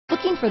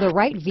Looking for the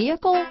right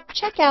vehicle?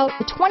 Check out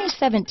the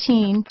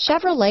 2017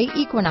 Chevrolet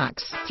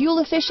Equinox. Fuel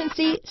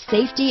efficiency,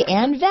 safety,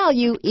 and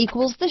value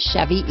equals the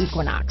Chevy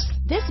Equinox.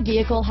 This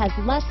vehicle has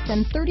less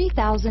than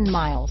 30,000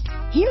 miles.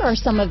 Here are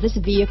some of this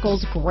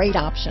vehicle's great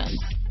options: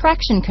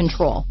 traction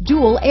control,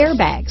 dual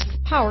airbags,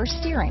 power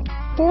steering,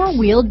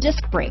 four-wheel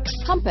disc brakes,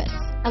 compass,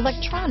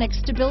 electronic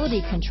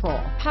stability control,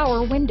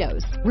 power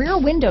windows, rear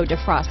window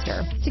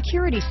defroster,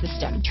 security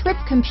system, trip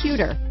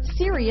computer,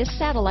 Sirius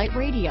satellite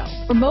radio,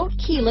 remote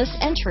keyless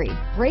entry,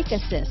 brake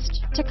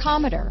assist,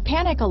 tachometer,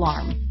 panic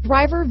alarm,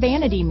 driver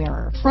vanity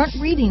mirror, front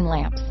reading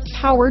lamps,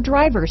 power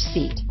driver's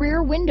seat,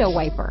 rear window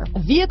wiper.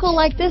 A vehicle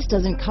like this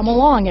doesn't come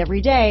along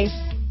every day.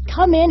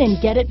 Come in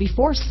and get it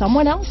before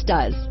someone else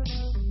does.